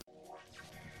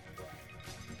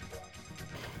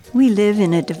We live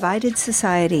in a divided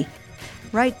society,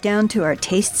 right down to our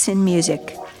tastes in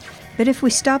music. But if we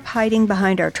stop hiding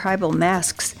behind our tribal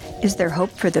masks, is there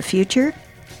hope for the future?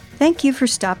 Thank you for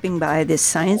stopping by this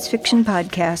science fiction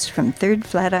podcast from Third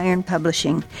Flatiron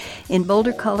Publishing in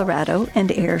Boulder, Colorado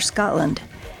and Ayr, Scotland.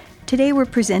 Today we're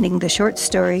presenting the short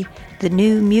story, The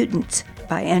New Mutants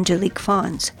by Angelique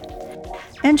Fons.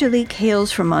 Angelique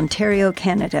hails from Ontario,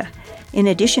 Canada. In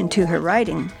addition to her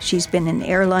writing, she's been an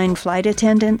airline flight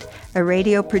attendant, a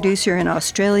radio producer in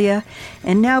Australia,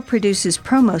 and now produces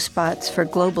promo spots for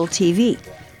Global TV.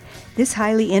 This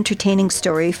highly entertaining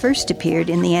story first appeared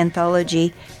in the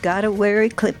anthology Gotta Wear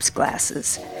Eclipse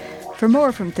Glasses. For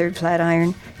more from Third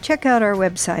Flatiron, check out our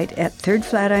website at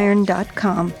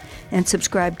thirdflatiron.com and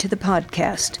subscribe to the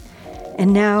podcast.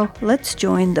 And now, let's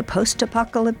join the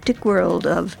post-apocalyptic world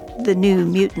of The New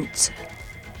Mutants.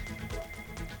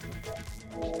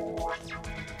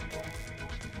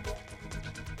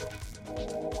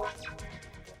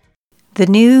 The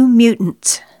New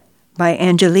Mutants by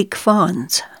Angelique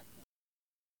Fons.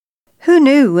 Who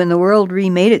knew when the world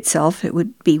remade itself it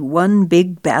would be one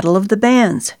big battle of the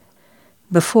bands?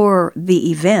 Before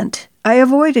the event, I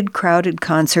avoided crowded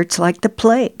concerts like the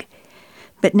plague.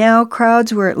 But now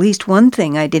crowds were at least one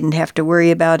thing I didn't have to worry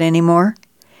about anymore.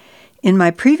 In my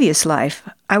previous life,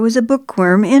 I was a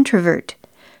bookworm introvert.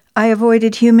 I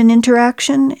avoided human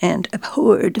interaction and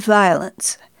abhorred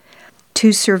violence.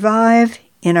 To survive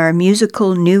in our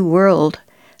musical new world,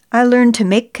 I learned to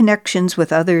make connections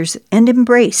with others and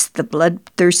embrace the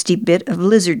bloodthirsty bit of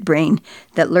lizard brain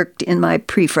that lurked in my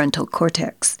prefrontal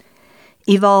cortex.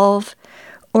 Evolve,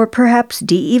 or perhaps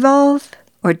de-evolve,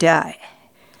 or die.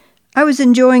 I was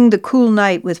enjoying the cool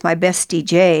night with my bestie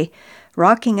Jay,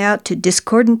 rocking out to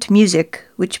discordant music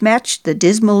which matched the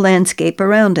dismal landscape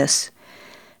around us.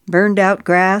 Burned-out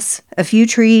grass, a few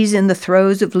trees in the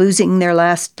throes of losing their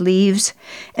last leaves,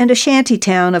 and a shanty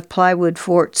town of plywood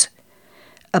forts.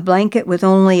 A blanket with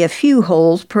only a few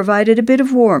holes provided a bit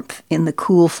of warmth in the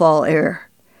cool fall air.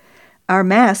 Our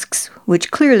masks,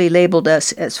 which clearly labeled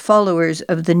us as followers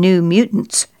of the New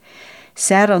Mutants,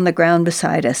 sat on the ground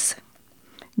beside us.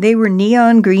 They were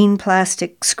neon green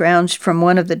plastic scrounged from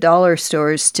one of the dollar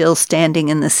stores still standing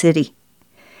in the city.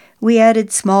 We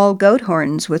added small goat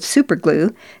horns with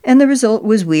superglue, and the result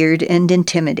was weird and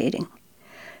intimidating.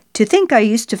 To think I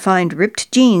used to find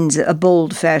ripped jeans a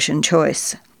bold fashion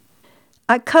choice.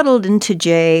 I cuddled into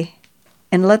Jay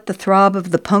and let the throb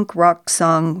of the punk rock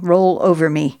song roll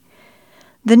over me.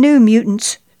 The New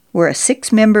Mutants were a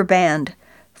 6-member band,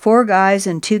 4 guys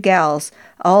and 2 gals,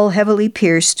 all heavily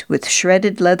pierced with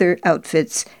shredded leather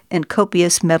outfits and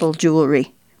copious metal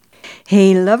jewelry.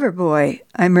 "Hey, lover boy,"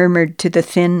 I murmured to the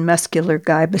thin, muscular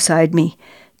guy beside me,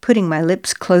 putting my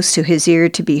lips close to his ear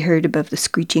to be heard above the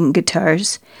screeching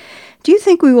guitars. "Do you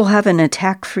think we will have an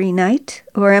attack-free night,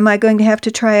 or am I going to have to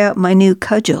try out my new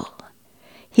cudgel?"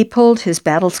 He pulled his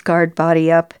battle-scarred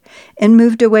body up and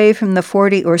moved away from the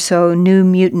 40 or so New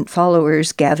Mutant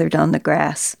followers gathered on the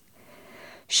grass.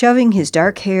 Shoving his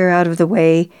dark hair out of the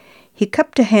way, he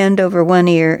cupped a hand over one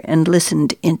ear and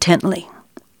listened intently.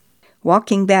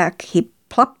 Walking back, he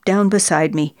plopped down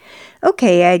beside me.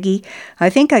 "Okay, Aggie,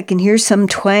 I think I can hear some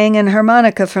twang and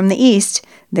harmonica from the east.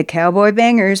 The cowboy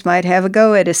bangers might have a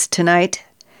go at us tonight.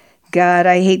 God,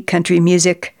 I hate country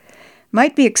music.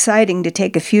 Might be exciting to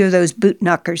take a few of those boot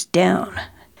knockers down."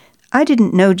 I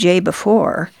didn't know Jay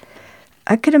before.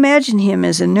 I could imagine him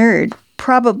as a nerd,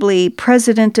 probably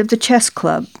president of the chess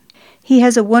club. He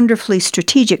has a wonderfully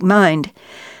strategic mind.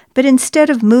 But instead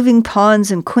of moving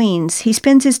pawns and queens, he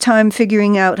spends his time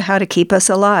figuring out how to keep us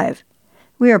alive.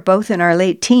 We are both in our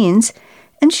late teens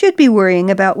and should be worrying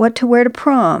about what to wear to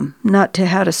prom, not to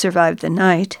how to survive the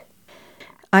night.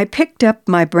 I picked up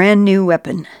my brand new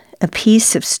weapon, a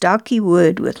piece of stocky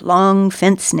wood with long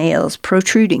fence nails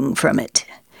protruding from it.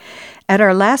 At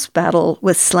our last battle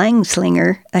with Slang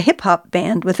Slinger, a hip-hop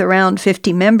band with around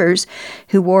 50 members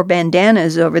who wore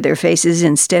bandanas over their faces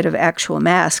instead of actual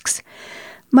masks,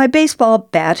 my baseball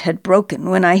bat had broken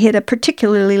when I hit a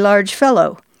particularly large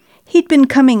fellow. He'd been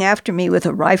coming after me with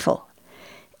a rifle.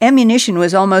 Ammunition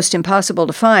was almost impossible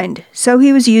to find, so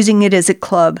he was using it as a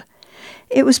club.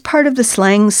 It was part of the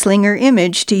Slang Slinger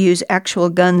image to use actual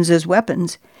guns as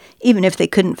weapons, even if they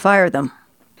couldn't fire them.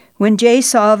 When Jay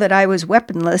saw that I was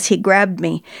weaponless, he grabbed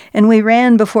me, and we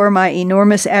ran before my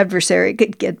enormous adversary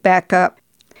could get back up.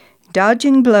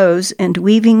 Dodging blows and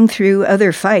weaving through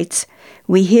other fights,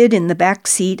 we hid in the back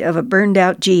seat of a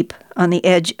burned-out Jeep on the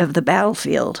edge of the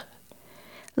battlefield.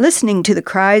 Listening to the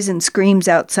cries and screams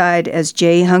outside as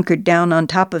Jay hunkered down on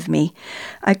top of me,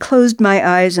 I closed my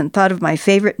eyes and thought of my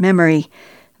favorite memory,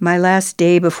 My last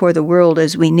day before the world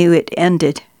as we knew it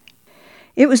ended.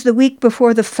 It was the week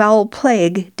before the foul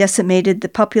plague decimated the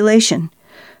population.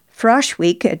 Frosh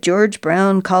Week at George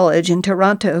Brown College in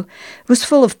Toronto was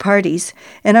full of parties,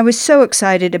 and I was so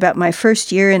excited about my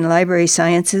first year in library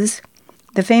sciences.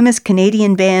 The famous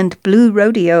Canadian band Blue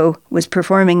Rodeo was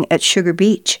performing at Sugar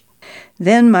Beach.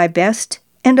 Then my best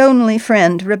and only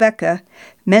friend, Rebecca,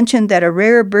 mentioned that a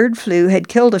rare bird flu had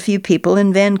killed a few people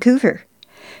in Vancouver.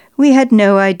 We had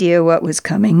no idea what was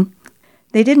coming.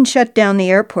 They didn't shut down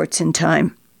the airports in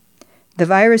time. The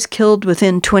virus killed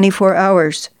within 24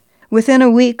 hours. Within a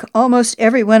week, almost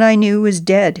everyone I knew was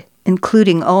dead,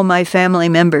 including all my family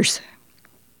members.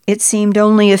 It seemed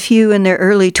only a few in their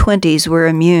early 20s were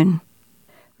immune.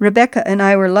 Rebecca and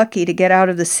I were lucky to get out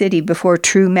of the city before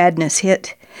true madness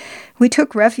hit. We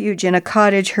took refuge in a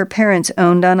cottage her parents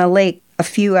owned on a lake a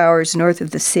few hours north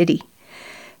of the city.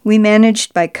 We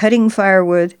managed by cutting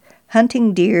firewood,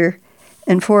 hunting deer,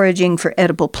 and foraging for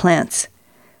edible plants.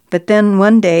 But then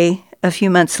one day, a few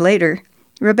months later,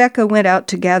 Rebecca went out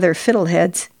to gather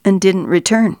fiddleheads and didn't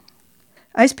return.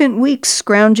 I spent weeks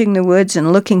scrounging the woods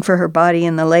and looking for her body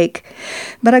in the lake,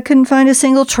 but I couldn't find a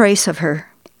single trace of her.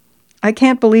 I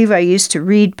can't believe I used to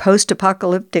read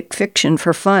post-apocalyptic fiction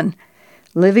for fun.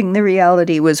 Living the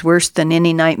reality was worse than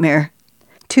any nightmare.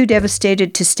 Too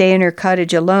devastated to stay in her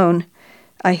cottage alone,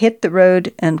 I hit the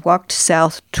road and walked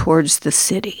south towards the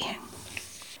city.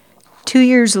 2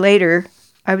 years later,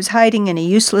 I was hiding in a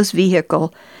useless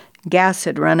vehicle. Gas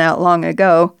had run out long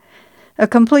ago. A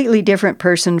completely different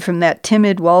person from that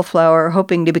timid wallflower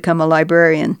hoping to become a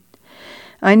librarian.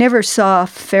 I never saw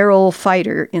feral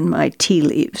fighter in my tea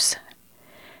leaves.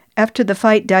 After the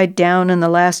fight died down and the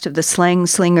last of the Slang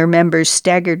Slinger members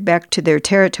staggered back to their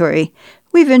territory,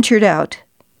 we ventured out.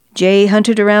 Jay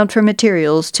hunted around for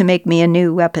materials to make me a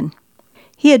new weapon.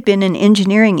 He had been an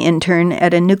engineering intern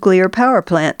at a nuclear power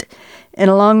plant, and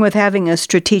along with having a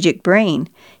strategic brain,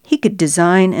 he could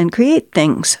design and create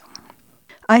things.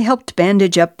 I helped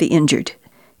bandage up the injured.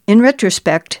 In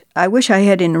retrospect, I wish I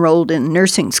had enrolled in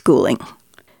nursing schooling.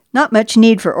 Not much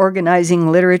need for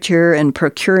organizing literature and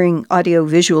procuring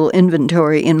audiovisual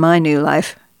inventory in my new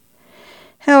life.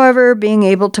 However, being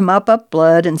able to mop up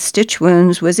blood and stitch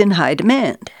wounds was in high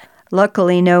demand.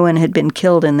 Luckily, no one had been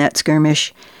killed in that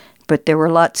skirmish, but there were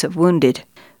lots of wounded.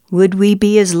 Would we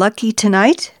be as lucky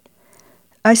tonight?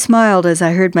 I smiled as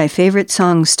I heard my favorite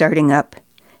song starting up,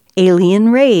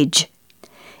 Alien Rage.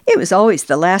 It was always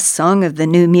the last song of the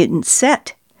New Mutants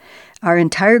set. Our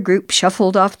entire group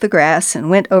shuffled off the grass and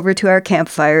went over to our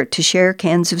campfire to share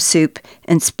cans of soup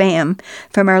and Spam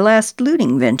from our last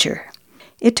looting venture.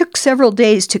 It took several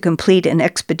days to complete an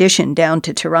expedition down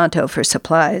to Toronto for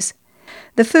supplies.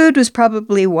 The food was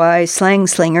probably why Slang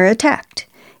Slinger attacked.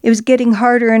 It was getting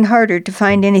harder and harder to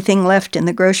find anything left in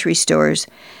the grocery stores,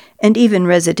 and even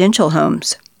residential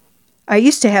homes. I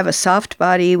used to have a soft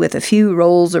body with a few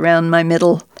rolls around my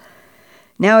middle.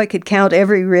 Now I could count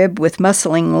every rib with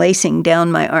muscling lacing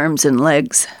down my arms and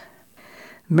legs.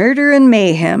 Murder and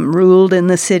mayhem ruled in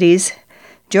the cities.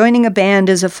 Joining a band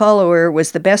as a follower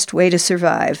was the best way to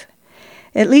survive.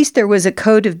 At least there was a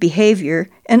code of behavior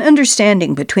and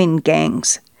understanding between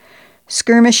gangs.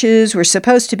 Skirmishes were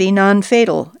supposed to be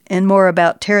non-fatal and more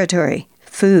about territory,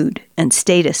 food, and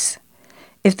status.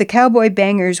 If the cowboy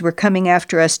bangers were coming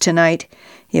after us tonight,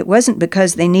 it wasn't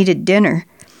because they needed dinner.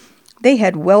 They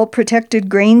had well-protected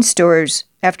grain stores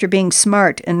after being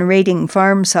smart and raiding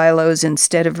farm silos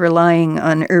instead of relying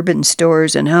on urban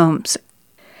stores and homes.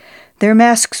 Their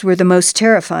masks were the most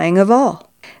terrifying of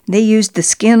all. They used the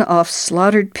skin off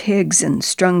slaughtered pigs and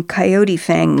strung coyote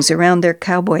fangs around their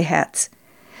cowboy hats.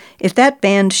 If that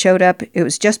band showed up, it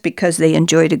was just because they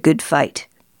enjoyed a good fight.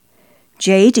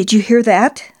 Jay, did you hear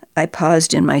that? I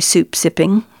paused in my soup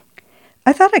sipping.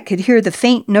 I thought I could hear the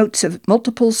faint notes of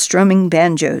multiple strumming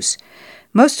banjos.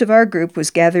 Most of our group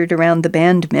was gathered around the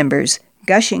band members,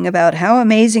 gushing about how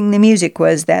amazing the music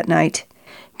was that night.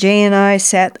 Jay and I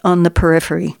sat on the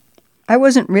periphery. I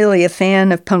wasn't really a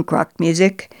fan of punk rock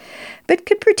music, but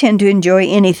could pretend to enjoy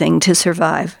anything to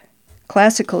survive.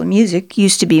 Classical music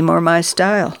used to be more my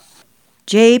style.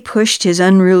 Jay pushed his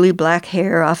unruly black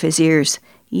hair off his ears.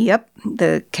 Yep,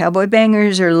 the cowboy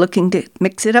bangers are looking to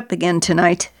mix it up again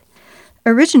tonight.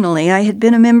 Originally, I had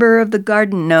been a member of the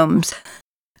Garden Gnomes,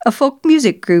 a folk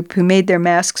music group who made their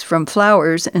masks from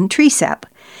flowers and tree sap.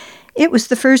 It was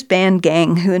the first band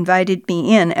gang who invited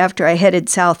me in after I headed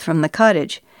south from the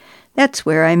cottage. That's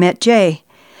where I met Jay.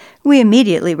 We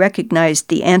immediately recognized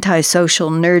the antisocial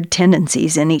nerd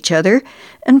tendencies in each other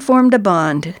and formed a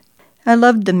bond. I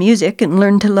loved the music and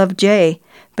learned to love Jay,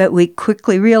 But we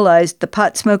quickly realized the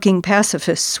pot-smoking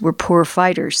pacifists were poor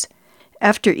fighters.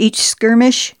 After each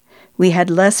skirmish, we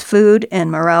had less food and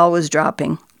morale was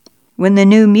dropping. When the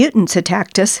new mutants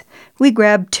attacked us, we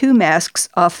grabbed 2 masks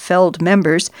off Feld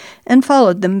members and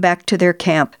followed them back to their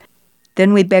camp.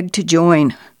 Then we begged to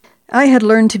join. I had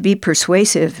learned to be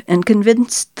persuasive and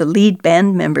convinced the lead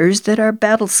band members that our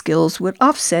battle skills would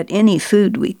offset any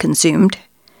food we consumed.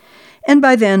 And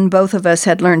by then, both of us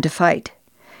had learned to fight.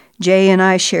 Jay and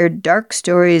I shared dark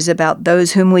stories about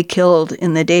those whom we killed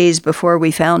in the days before we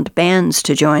found bands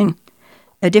to join.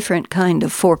 A different kind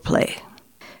of foreplay.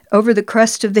 Over the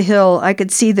crest of the hill, I could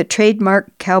see the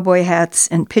trademark cowboy hats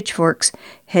and pitchforks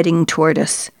heading toward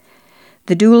us.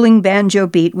 The dueling banjo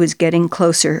beat was getting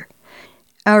closer.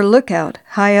 Our lookout,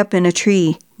 high up in a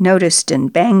tree, noticed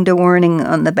and banged a warning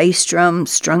on the bass drum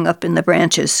strung up in the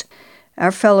branches.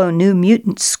 Our fellow New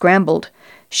Mutants scrambled,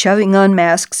 shoving on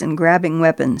masks and grabbing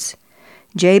weapons.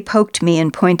 Jay poked me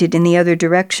and pointed in the other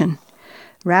direction.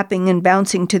 Rapping and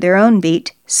bouncing to their own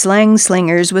beat, Slang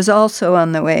Slingers was also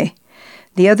on the way.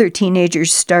 The other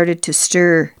teenagers started to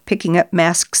stir, picking up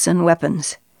masks and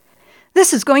weapons.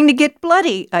 "This is going to get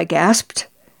bloody," I gasped.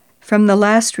 From the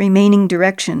last remaining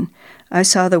direction, I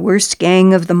saw the worst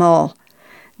gang of them all.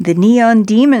 The Neon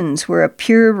Demons were a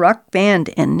pure rock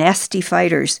band and nasty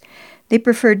fighters. They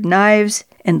preferred knives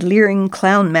and leering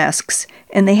clown masks,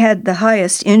 and they had the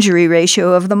highest injury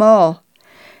ratio of them all.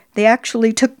 They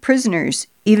actually took prisoners,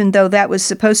 even though that was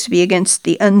supposed to be against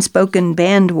the unspoken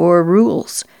band war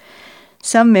rules.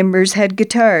 Some members had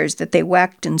guitars that they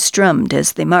whacked and strummed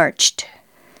as they marched.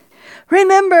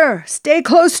 "Remember, stay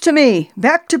close to me,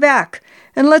 back to back,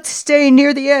 and let's stay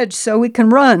near the edge so we can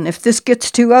run if this gets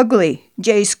too ugly,"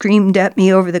 Jay screamed at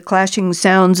me over the clashing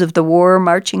sounds of the war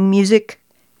marching music.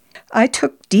 I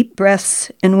took deep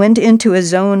breaths and went into a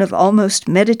zone of almost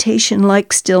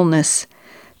meditation-like stillness,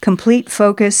 complete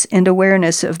focus and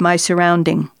awareness of my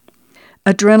surrounding.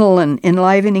 Adrenaline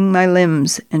enlivening my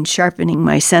limbs and sharpening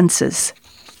my senses.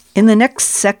 In the next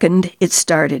second, it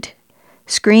started.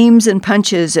 Screams and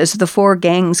punches as the 4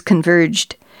 gangs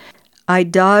converged. I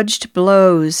dodged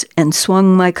blows and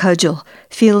swung my cudgel,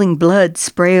 feeling blood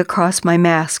spray across my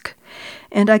mask,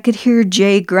 and I could hear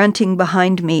Jay grunting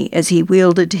behind me as he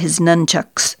wielded his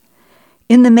nunchucks.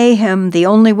 In the mayhem, the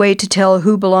only way to tell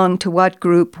who belonged to what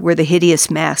group were the hideous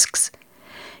masks.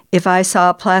 If I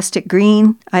saw plastic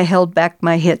green, I held back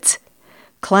my hits.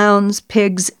 Clowns,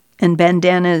 pigs, and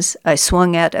bandanas I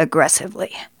swung at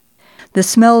aggressively. The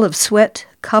smell of sweat,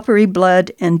 coppery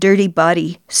blood, and dirty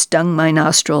body stung my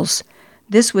nostrils.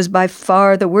 This was by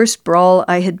far the worst brawl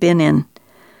I had been in.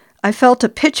 I felt a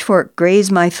pitchfork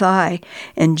graze my thigh,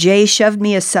 and Jay shoved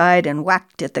me aside and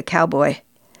whacked at the cowboy.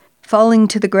 Falling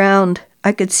to the ground,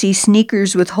 I could see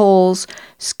sneakers with holes,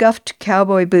 scuffed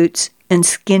cowboy boots, and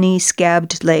skinny,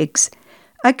 scabbed legs.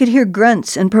 I could hear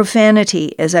grunts and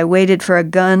profanity as I waited for a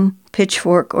gun,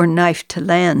 pitchfork, or knife to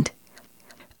land.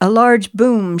 A large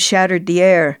boom shattered the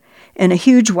air, and a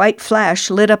huge white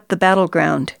flash lit up the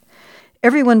battleground.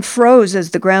 Everyone froze as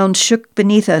the ground shook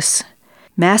beneath us.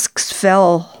 Masks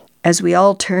fell as we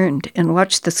all turned and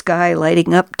watched the sky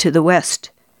lighting up to the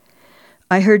west.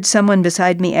 I heard someone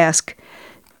beside me ask,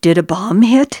 "Did a bomb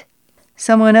hit?"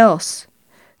 Someone else,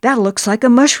 "That looks like a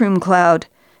mushroom cloud.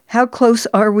 How close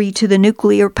are we to the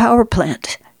nuclear power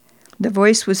plant?" The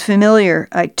voice was familiar.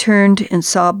 I turned and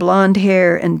saw blonde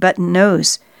hair and button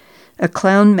nose. A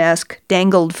clown mask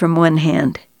dangled from one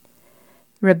hand.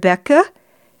 "Rebecca,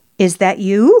 is that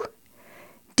you?"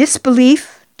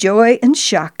 Disbelief, joy, and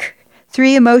shock.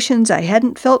 3 emotions I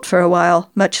hadn't felt for a while,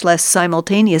 much less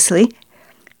simultaneously.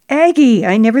 "Aggie,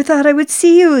 I never thought I would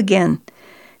see you again."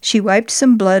 She wiped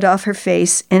some blood off her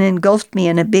face and engulfed me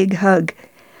in a big hug.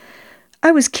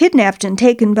 "I was kidnapped and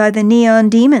taken by the Neon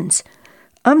Demons.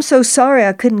 I'm so sorry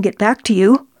I couldn't get back to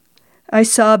you." I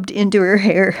sobbed into her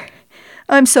hair.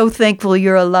 "I'm so thankful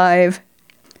you're alive."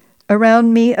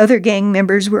 Around me, other gang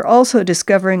members were also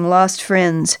discovering lost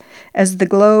friends as the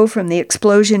glow from the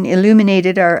explosion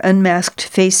illuminated our unmasked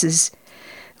faces.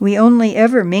 We only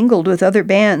ever mingled with other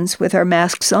bands with our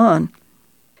masks on.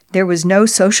 There was no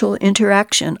social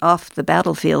interaction off the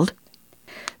battlefield.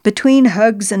 Between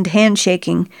hugs and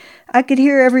handshaking, I could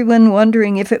hear everyone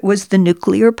wondering if it was the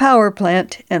nuclear power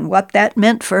plant and what that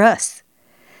meant for us.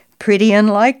 Pretty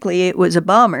unlikely it was a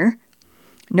bomber.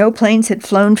 No planes had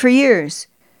flown for years.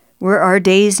 Were our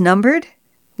days numbered?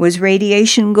 Was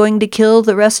radiation going to kill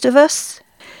the rest of us?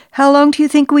 "How long do you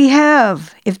think we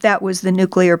have, if that was the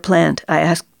nuclear plant?" I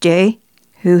asked Jay,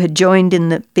 who had joined in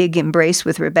the big embrace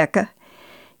with Rebecca.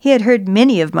 He had heard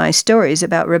many of my stories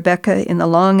about Rebecca in the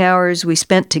long hours we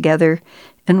spent together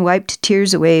and wiped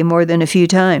tears away more than a few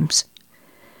times.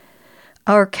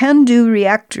 Our CANDU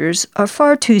reactors are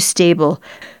far too stable.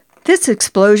 This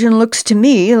explosion looks to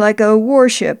me like a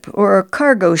warship or a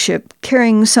cargo ship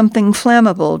carrying something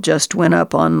flammable just went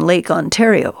up on Lake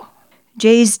Ontario.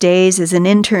 Jay's days as an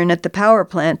intern at the power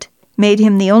plant made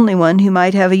him the only one who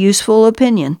might have a useful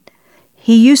opinion.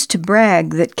 He used to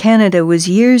brag that Canada was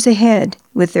years ahead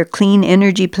with their clean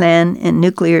energy plan and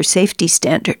nuclear safety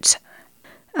standards.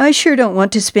 I sure don't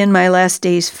want to spend my last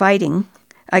days fighting,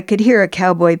 I could hear a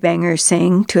cowboy banger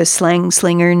saying to a slang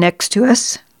slinger next to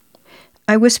us.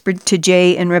 I whispered to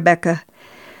Jay and Rebecca,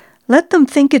 "Let them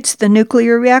think it's the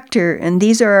nuclear reactor and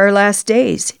these are our last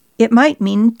days. It might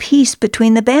mean peace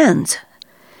between the bands."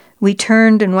 We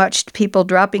turned and watched people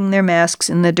dropping their masks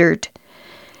in the dirt.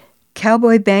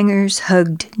 Cowboy bangers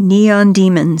hugged neon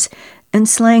demons, and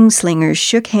slang slingers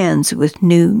shook hands with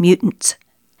new mutants.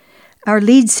 Our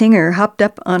lead singer hopped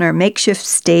up on our makeshift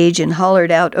stage and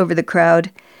hollered out over the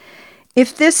crowd,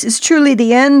 "If this is truly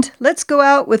the end, let's go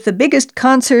out with the biggest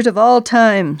concert of all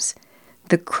times."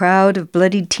 The crowd of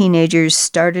bloodied teenagers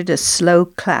started a slow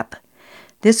clap.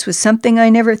 This was something I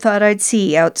never thought I'd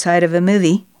see outside of a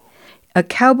movie. A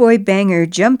cowboy banger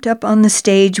jumped up on the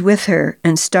stage with her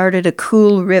and started a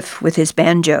cool riff with his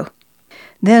banjo.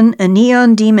 Then a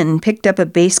neon demon picked up a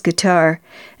bass guitar,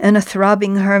 and a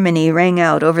throbbing harmony rang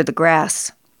out over the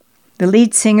grass. The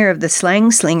lead singer of the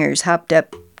Slang Slingers hopped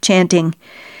up, chanting,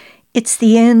 "It's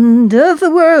the end of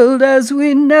the world as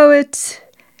we know it.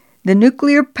 The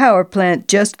nuclear power plant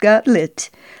just got lit.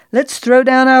 Let's throw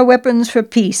down our weapons for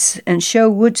peace and show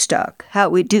Woodstock how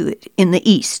we do it in the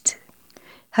East."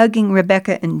 Hugging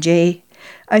Rebecca and Jay,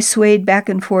 I swayed back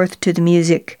and forth to the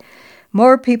music.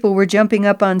 More people were jumping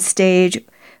up on stage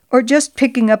or just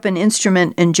picking up an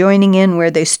instrument and joining in where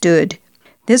they stood.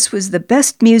 This was the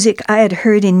best music I had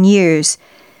heard in years,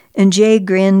 and Jay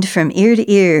grinned from ear to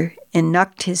ear and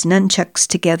knocked his nunchucks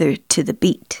together to the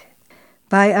beat.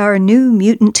 By our new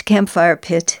mutant campfire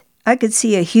pit, I could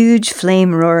see a huge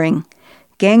flame roaring.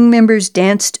 Gang members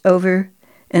danced over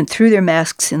and threw their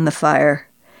masks in the fire.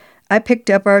 I picked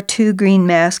up our 2 green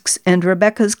masks and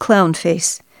Rebecca's clown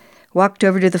face, walked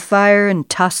over to the fire and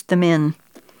tossed them in.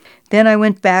 Then I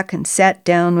went back and sat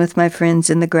down with my friends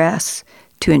in the grass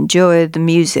to enjoy the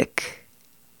music.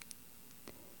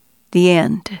 The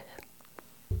end.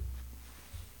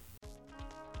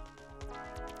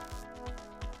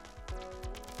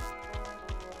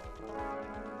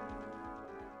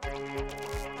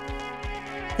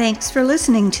 Thanks for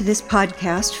listening to this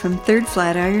podcast from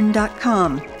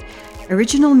thirdflatiron.com.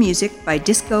 Original music by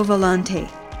Disco Volante.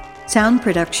 Sound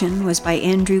production was by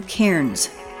Andrew Cairns.